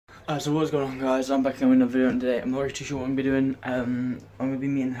So what's going on, guys? I'm back in another video today. I'm not really too sure what I'm going to be doing. I'm going to be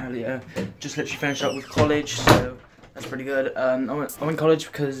meeting her later. Just literally finished up with college, so that's pretty good. I'm in college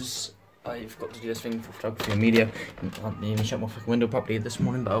because I've got to do this thing for photography and media. I can't even shut my fucking window properly this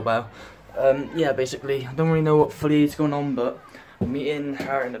morning, but oh well. Yeah, basically, I don't really know what fully is going on, but I'm meeting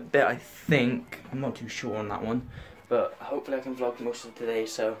her in a bit, I think. I'm not too sure on that one, but hopefully I can vlog most of today,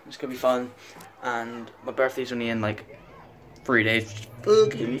 so it's going to be fun. And my birthday's only in like 3 days.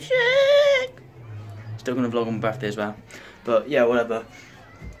 Fucking shit. Still gonna vlog on my birthday as well, but yeah, whatever.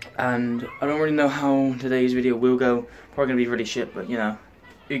 And I don't really know how today's video will go. Probably gonna be really shit, but you know,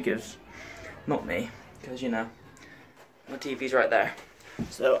 who gives? Not me, because you know, my TV's right there.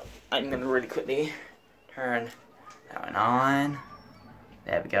 So I'm gonna really quickly turn that one on.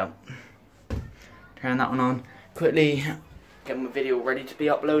 There we go. Turn that one on. Quickly get my video ready to be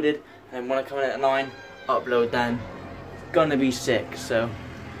uploaded, and when I come in at 9, upload then. Gonna be sick, so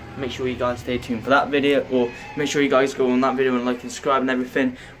make sure you guys stay tuned for that video, or make sure you guys go on that video and like and subscribe and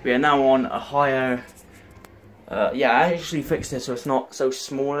everything. We are now on a higher yeah, I actually fixed this so it's not so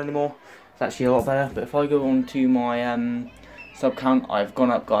small anymore. It's actually a lot better. But if I go on to my sub count, I've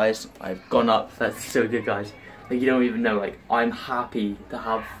gone up, guys. I've gone up. That's so good, guys. Like, you don't even know, like, I'm happy to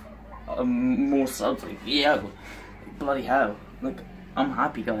have more subs. Like, yeah, like, bloody hell, like, I'm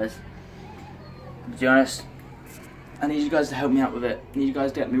happy, guys. To be honest, I need you guys to help me out with it. I need you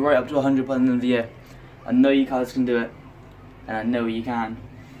guys to get me right up to 100 by the end of the year. I know you guys can do it, and I know you can.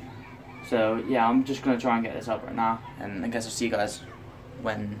 So yeah, I'm just gonna try and get this up right now, and I guess I'll see you guys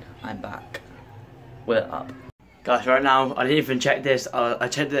when I'm back with it up. Guys, right now I didn't even check this. I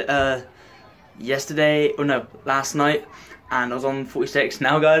checked it yesterday, or no, last night, and I was on 46.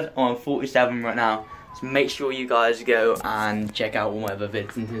 Now, guys, I'm on 47 right now. So make sure you guys go and check out all my other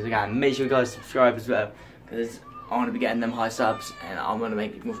vids and things like that. And make sure you guys subscribe as well, because I want to be getting them high subs, and I'm going to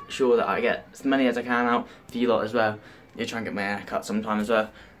make sure that I get as many as I can out for you lot as well. You're trying to get my hair cut sometime as well.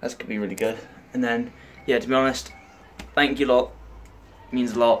 That's going to be really good. And then, yeah, to be honest, thank you lot. It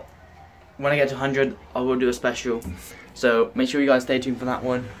means a lot. When I get to 100, I will do a special. So make sure you guys stay tuned for that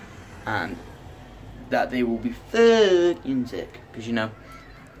one. And that day will be fucking sick. Because, you know,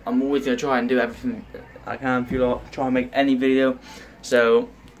 I'm always going to try and do everything I can for you lot. Try and make any video. So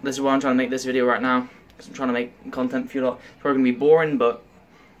this is why I'm trying to make this video right now. I'm trying to make content for you lot. It's probably going to be boring, but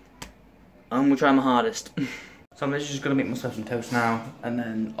I'm going to try my hardest. So I'm just going to make myself some toast now, and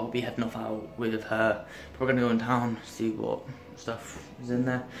then I'll be heading off out with her. We're going to go in town, see what stuff is in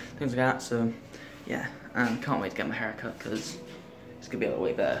there, things like that. So yeah, and can't wait to get my hair cut, because it's going to be a lot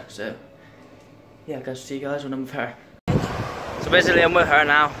way better. So yeah, guys, see you guys when I'm with her. So basically I'm with her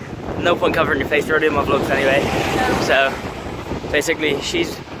now. No point covering your face already in my vlogs anyway. So basically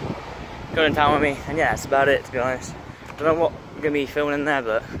she's going to town with me, and yeah, that's about it, to be honest. I don't know what I'm going to be filming in there,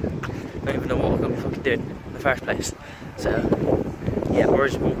 but I don't even know what we're going to be fucking doing in the first place. So yeah, we're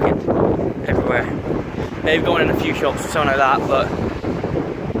just walking everywhere. Maybe going in a few shops or something like that, but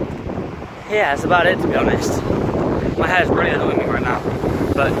yeah, that's about it, to be honest. My hair's really annoying me right now,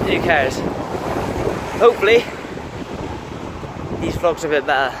 but who cares? Hopefully these vlogs are a bit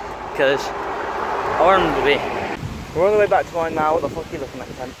better, because I want them to be. We're on the way back to mine now. What the fuck are you looking at,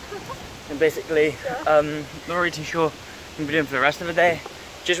 Ken? And basically, not really too sure what I'm going to be doing for the rest of the day.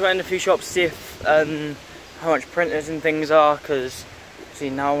 Just went in a few shops to see if, how much printers and things are, because see,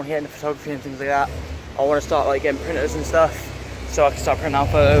 now I'm getting into photography and things like that. I want to start like getting printers and stuff, so I can start printing out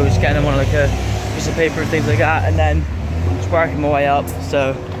photos, getting them on like a piece of paper and things like that, and then just working my way up.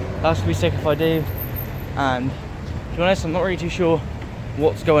 So that's going to be sick if I do. And to be honest, I'm not really too sure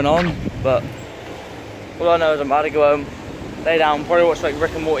what's going on, but all I know is I'm about to go home, lay down, probably watch like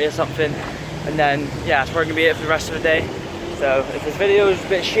Rick and Morty or something, and then yeah, that's probably gonna be it for the rest of the day. So if this video is a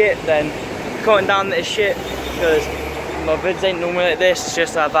bit shit, then comment down that it's shit, because my vids ain't normally like this. It's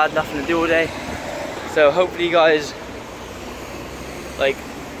just that I've had nothing to do all day. So hopefully you guys like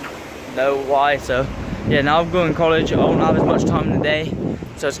know why. So yeah, now I'm going to college. I won't have as much time in the day,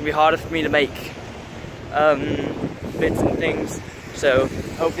 so it's gonna be harder for me to make vids and things. So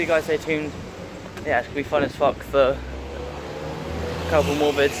hopefully you guys stay tuned. Yeah, it's gonna be fun as fuck for a couple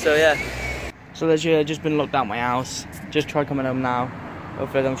more vids, so yeah. So literally I've just been locked out my house. Just tried coming home now.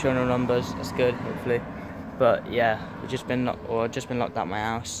 Hopefully I don't show no numbers, that's good, hopefully. But yeah, I've just been locked out my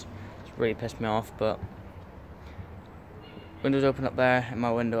house. It's really pissed me off, but window's open up there, and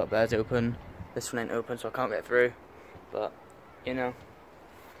my window up there is open. This one ain't open, so I can't get through. But, you know,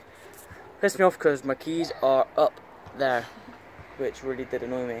 pissed me off because my keys are up there, which really did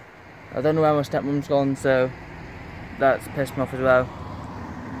annoy me. I don't know where my stepmom's gone, so that's pissed me off as well.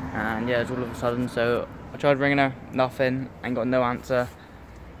 And yeah, it's all of a sudden, so I tried ringing her, nothing, and got no answer.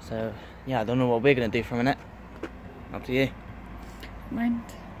 So yeah, I don't know what we're gonna do for a minute. Up to you. Mind.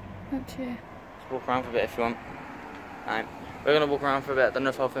 Up to you. Let's walk around for a bit if you want. Alright, we're gonna walk around for a bit. I don't know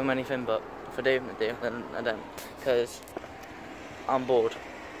if I'll film anything, but if I do, then I don't, because I'm bored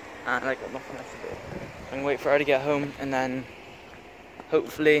and I got nothing else to do. I'm gonna wait for her to get home and then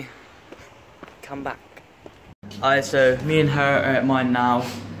hopefully come back. Alright, so me and her are at mine now,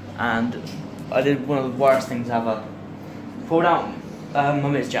 and I did one of the worst things ever. Pulled out my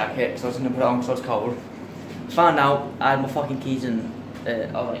mate's jacket, so I was gonna put it on because I was cold. Found out I had my fucking keys in it.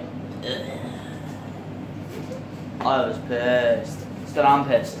 I was like, ugh. I was pissed. Still am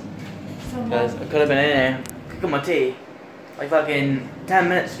pissed. Because I could have been in here, cooking my tea, like fucking 10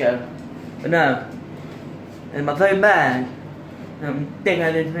 minutes ago. But no. In my phone bag.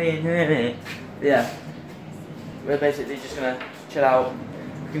 Yeah. We're basically just gonna chill out,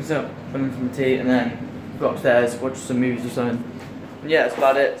 cooking something from the tea, and then go upstairs, watch some movies or something. And yeah, that's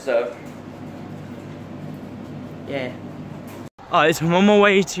about it, so. Yeah. Alright, so I'm on my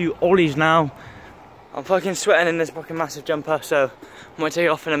way to Ollys now. I'm fucking sweating in this fucking massive jumper, so I might take it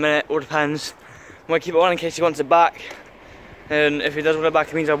off in a minute, all depends. I might keep it on in case he wants it back. And if he does want it back,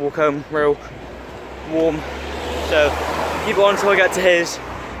 it means I'll walk home real warm. So keep it on until I get to his.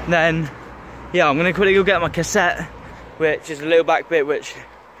 Then, yeah, I'm gonna quickly go get my cassette, which is a little back bit which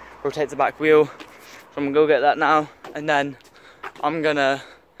rotates the back wheel. So I'm gonna go get that now, and then I'm gonna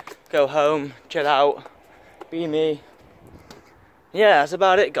go home, chill out, be me. Yeah, that's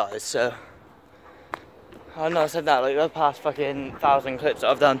about it, guys. So I know I said that like the past fucking 1,000 clips that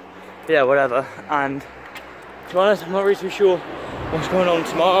I've done. But yeah, whatever. And to be honest, I'm not really too sure what's going on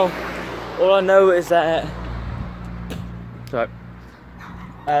tomorrow. All I know is that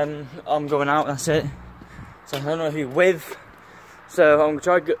I'm going out, that's it. So I don't know who with. So I'm gonna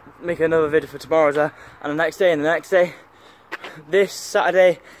try to make another video for tomorrow, and the next day, and the next day. This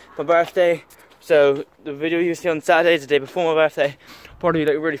Saturday, my birthday. So the video you see on Saturday is the day before my birthday. Probably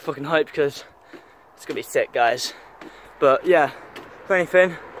like really fucking hyped because it's gonna be sick, guys. But yeah, if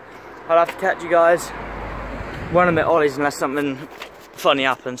anything, I'll have to catch you guys when I'm at Ollys unless something funny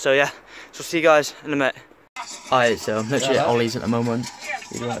happens. So yeah, so see you guys in a minute. Alright, so I'm literally at Ollys at the moment.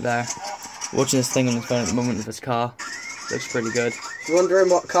 He's right there. Watching this thing on his phone at the moment with his car. Looks pretty good. You wondering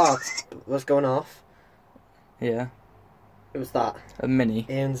what car was going off? Yeah. It was that. A Mini.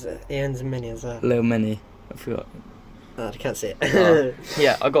 Ian's Mini as well. Little Mini. I forgot. Oh, I can't see it.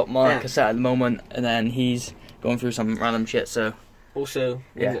 Yeah, I got my cassette at the moment, and then he's going through some random shit, so. Also,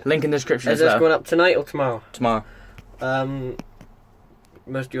 yeah, link in the description as as well. Is this going up tonight or tomorrow? Tomorrow.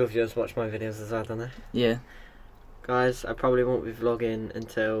 Most of your viewers watch my videos as well, don't they? Yeah. Guys, I probably won't be vlogging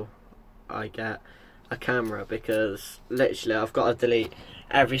until I get a camera, because literally I've got to delete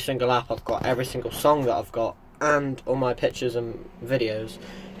every single app I've got, every single song that I've got, and all my pictures and videos,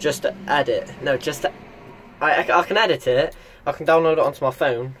 just to edit. No, just to, I can edit it, I can download it onto my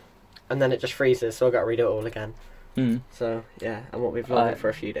phone, and then it just freezes, so I've got to redo it all again. So yeah, I won't be vlogging for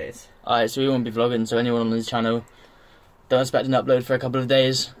a few days. Alright, so we won't be vlogging, so anyone on this channel, don't expect an upload for a couple of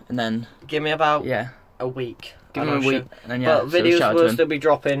days, and then give me about a week. Give them a week, and then, yeah, but videos will still be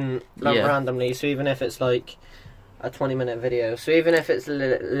dropping randomly, so even if it's like a 20-minute video, so even if it's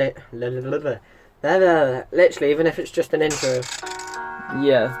literally, even if it's just an intro.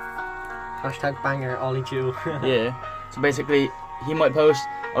 Yeah. Hashtag banger Ollie Jewel. Yeah. So basically, he might post.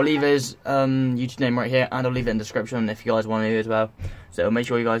 I'll leave his YouTube name right here, and I'll leave it in the description if you guys want to as well. So make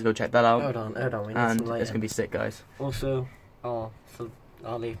sure you guys go check that out. Hold on, we need and some lighting. It's gonna be sick, guys. Also, so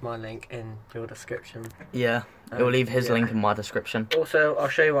I'll leave my link in your description. Yeah, it will leave his link in my description. Also, I'll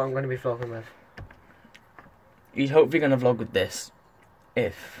show you what I'm going to be vlogging with. He's hopefully going to vlog with this,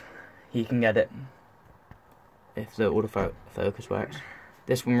 if he can get it. If the autofocus works.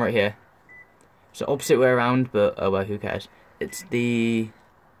 This one right here. It's the opposite way around, but oh well, who cares? It's the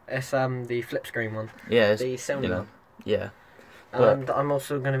flip screen one. Yeah, the Sony one. Yeah. And I'm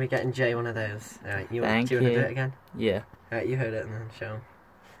also going to be getting Jay one of those. Alright, do you want to do it again? Yeah. Alright, you heard it and then show him.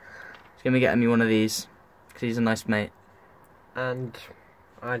 He's going to be getting me one of these, because he's a nice mate. And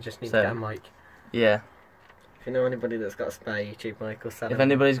I just need to get a mic. Yeah. If you know anybody that's got a spare YouTube mic, or sell if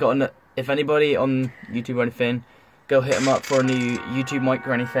anybody on YouTube or anything, go hit him up for a new YouTube mic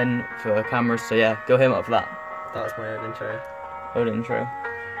or anything for cameras. So yeah, go hit him up for that. That was my old intro. Old intro.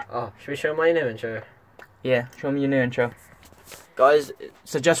 Oh, should we show my new intro? Yeah, show me your new intro. Guys,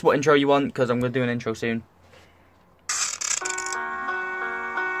 suggest what intro you want, because I'm going to do an intro soon.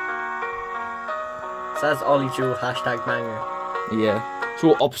 Says Ollie Jewel hashtag banger. Yeah, it's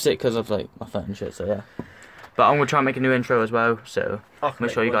all opposite because of like my phone and shit, so yeah. But I'm going to try and make a new intro as well, so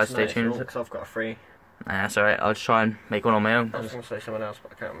make sure you guys stay tuned. Because I've got a free. Nah, that's alright. I'll just try and make one on my own. I was going to say someone else,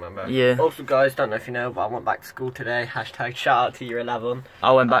 but I can't remember. Yeah. Also, guys, don't know if you know, but I went back to school today. Hashtag shout out to year 11.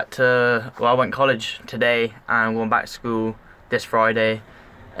 I went back to, well, I went college today and went back to school this Friday.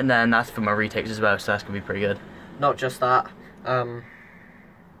 And then that's for my retakes as well, so that's going to be pretty good. Not just that.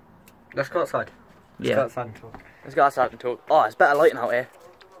 Let's go outside. Let's go outside and talk. Let's go outside and talk. Oh, it's better lighting out here.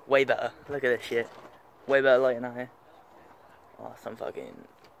 Way better. Look at this shit. Way better lighting out here. Oh, some fucking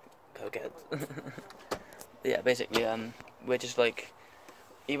cokeheads. Yeah, basically, we're just like,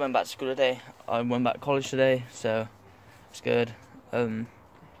 he went back to school today, I went back to college today, so it's good.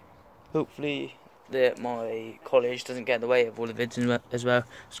 Hopefully my college doesn't get in the way of all the vids as well.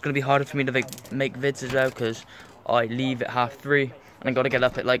 It's going to be harder for me to make vids as well, because I leave at 3:30, and I got to get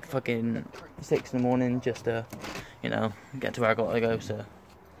up at like fucking 6 in the morning just to, you know, get to where I got to go, so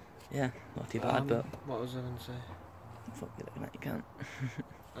yeah, not too bad, but... What was I going to say? Fuck you looking at, you can't.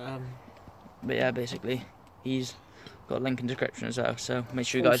 But yeah, basically, he's got a link in the description as well, so make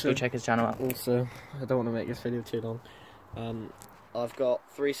sure you guys go check his channel out. Also, I don't want to make this video too long. I've got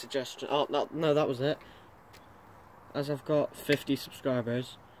 3 suggestions. Oh, no, that was it. As I've got 50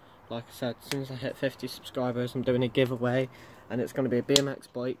 subscribers, like I said, as soon as I hit 50 subscribers, I'm doing a giveaway, and it's going to be a BMX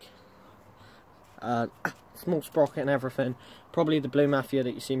bike, small sprocket and everything. Probably the Blue Mafia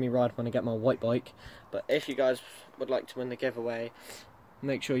that you see me ride when I get my white bike. But if you guys would like to win the giveaway,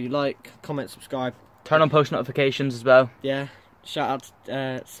 make sure you like, comment, subscribe. Turn on post notifications as well. Yeah, shout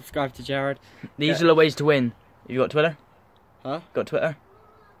out, subscribe to Jared. These are the ways to win. You got Twitter? Huh? Got Twitter?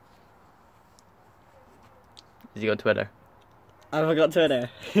 Has he got Twitter? Have I got Twitter?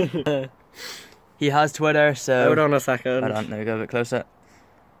 He has Twitter, so... Hold on a second. Hold on, there we go, a bit closer.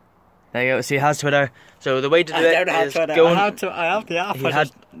 There you go, so he has Twitter. So the way to do I don't it have is Twitter. go on... I have the app. He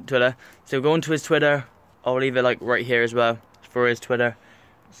had Twitter. So go onto his Twitter. I'll leave it like right here as well for his Twitter.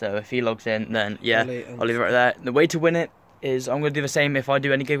 So if he logs in, then yeah, I'll leave it right there. The way to win it is, I'm going to do the same if I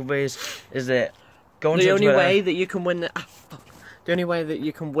do any giveaways, is that go onto the only Twitter. way that you can win the only way that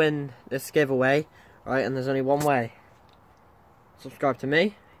you can win this giveaway, right, and there's only one way. Subscribe to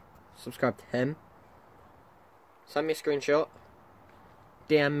me, subscribe to him, send me a screenshot,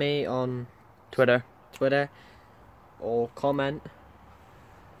 DM me on Twitter, or comment.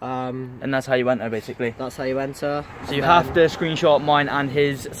 And that's how you enter, basically. That's how you enter. So you have to screenshot mine and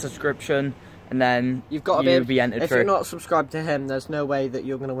his subscription, and then you've got to be entered if through. you're not subscribed to him, there's no way that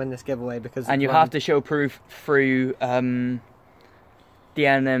you're going to win this giveaway, because and you have to show proof through DM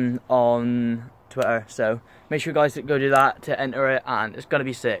him on Twitter. So make sure you guys go do that to enter it, and it's gonna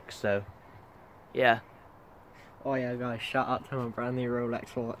be sick. So yeah. Oh yeah, guys! Shout out to my brand new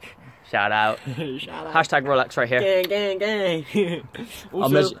Rolex watch. Shout out. Shout out. Hashtag Rolex right here. Gang.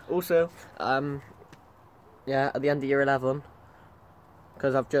 also, yeah, at the end of year 11,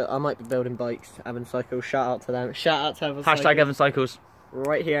 because I might be building bikes. Evan Cycles. Shout out to them. Shout out to Evan Cycles. Hashtag Evan Cycles.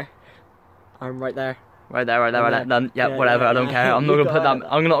 Right here. I'm right there. Right there. Done. Yeah, whatever. I don't care. I'm not gonna put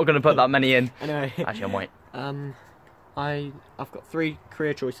that. I'm not gonna put that many in. Anyway. Actually, I might. I've got 3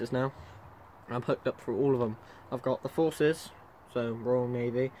 career choices now. I'm hooked up for all of them. I've got the forces, so Royal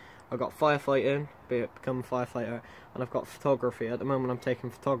Navy. I've got firefighting, become a firefighter, and I've got photography. At the moment, I'm taking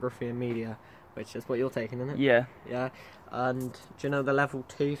photography and media, which is what you're taking, isn't it? Yeah. Yeah. And do you know the level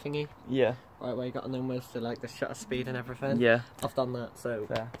 2 thingy? Yeah. Right, where you got to know most of like the shutter speed and everything. Yeah. I've done that, so.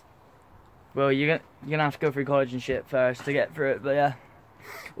 Fair. Well, you're gonna have to go through college and shit first to get through it, but yeah.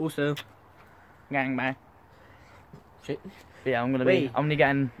 Also. Gangbang. Shit. But yeah, I'm gonna be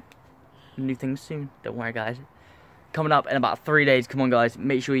getting new things soon. Don't worry, guys. Coming up in about 3 days. Come on, guys.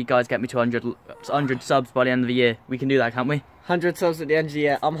 Make sure you guys get me to 100 subs by the end of the year. We can do that, can't we? 100 subs at the end of the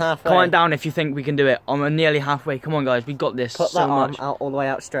year. I'm halfway. Comment down if you think we can do it. I'm nearly halfway. Come on, guys. We got this. Put so that much. arm out all the way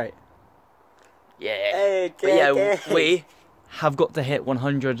out straight. Yeah. Hey, but yeah, we have got to hit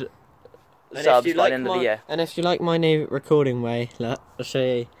 100 subs by the end of the year. And if you like my new recording way, look, I'll show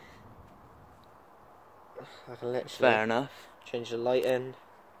you. I can literally Fair enough. change the lighting.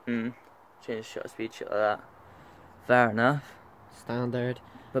 Change the shutter speed, shit like that. Fair enough. Standard.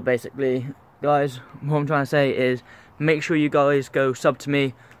 But basically, guys, what I'm trying to say is, make sure you guys go sub to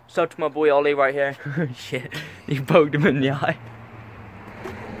me, sub to my boy Ollie right here. Shit, you poked him in the eye.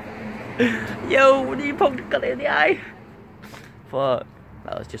 Yo, what did you poke the guy in the eye? Fuck,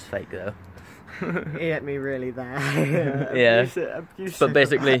 that was just fake though. He hit me really there. Yeah. But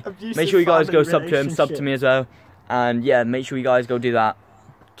basically, make sure you guys go sub to him, sub to me as well. And yeah, make sure you guys go do that.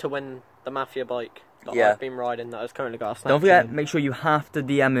 To win the Mafia bike that Yeah. I've been riding, that has currently got a snap. Don't forget, make sure you have to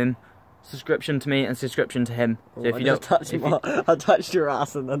DM him subscription to me and subscription to him. So if you don't, I touched your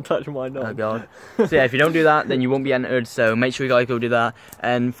ass and then touched my nose. Oh god. So yeah, if you don't do that, then you won't be entered. So make sure you guys go do that.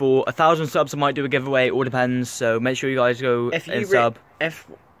 And for 1,000 subs, I might do a giveaway. It all depends. So make sure you guys go and sub. If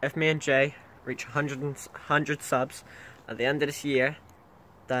me and Jay reach 100 subs at the end of this year,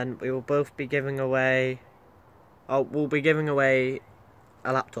 then we will both be giving away. We'll be giving away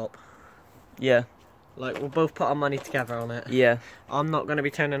a laptop. Yeah. Like, we'll both put our money together on it. Yeah. I'm not going to be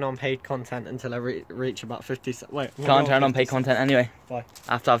turning on paid content until I reach about 50 subs. Wait. Can't turn on paid content anyway. Why?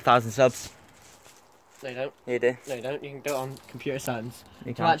 After I have 1,000 subs. No, you don't. Yeah, you do. No, you don't. You can do it on computer settings.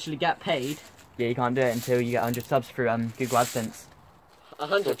 You to actually get paid. Yeah, you can't do it until you get 100 subs through Google AdSense.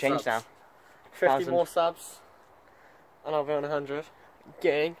 100 change now. 50 more subs. And I'll be on 100.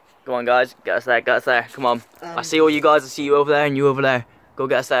 Gang. Go on, guys. Get us there. Get us there. Come on. I see all you guys. I see you over there and you over there. Go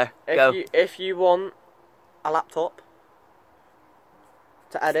get us there. Go. If you want a laptop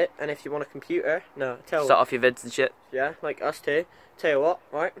to edit, and if you want a computer, start off your vids and shit. Yeah, like us two. Tell you what,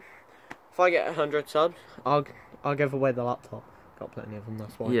 right? If I get 100 subs, I'll give away the laptop. Got plenty of them,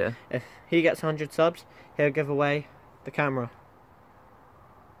 that's why. Yeah. If he gets 100 subs, he'll give away the camera.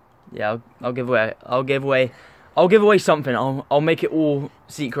 Yeah, I'll give away something. I'll make it all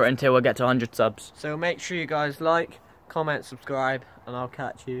secret until I get to 100 subs. So make sure you guys like, comment, subscribe, and I'll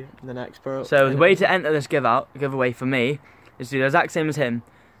catch you in the next pro. So the way to enter this giveaway for me is to do the exact same as him.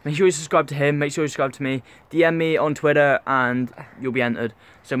 Make sure you subscribe to him, make sure you subscribe to me, DM me on Twitter and you'll be entered.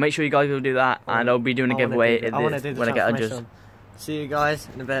 So make sure you guys will do that and I'll be doing a giveaway when I get 100. See you guys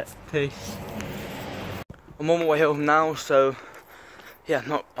in a bit. Peace. I'm on my way home now, so yeah,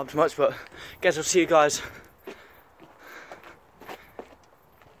 not up to much, but guess I'll see you guys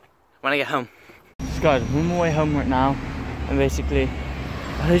when I get home. So guys, I'm on my way home right now, and basically,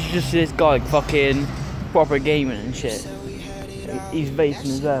 I literally just see this guy fucking proper gaming and shit. He's vaping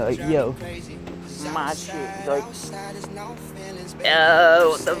as well, like, yo, mad shit. He's like, yo,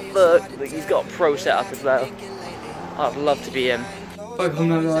 what the fuck? Like, he's got a pro setup as well. I'd love to be him. Back home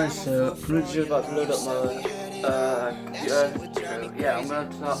now, guys, so I'm literally about to load up my computer. So yeah, I'm going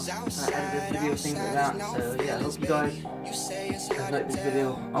to start edit this video, things like that. So yeah, I hope you guys like this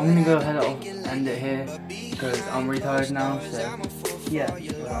video. I'm going to go ahead and end it here because I'm really tired now. So yeah,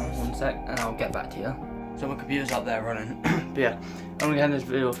 one sec and I'll get back to you. So my computer's up there running. But yeah, I'm going to end this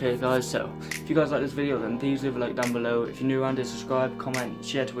video off here, guys. So if you guys like this video, then please leave a like down below. If you're new around here, subscribe, comment,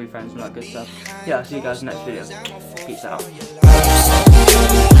 share to all your friends and all that good stuff. Yeah, I'll see you guys in the next video. Peace out.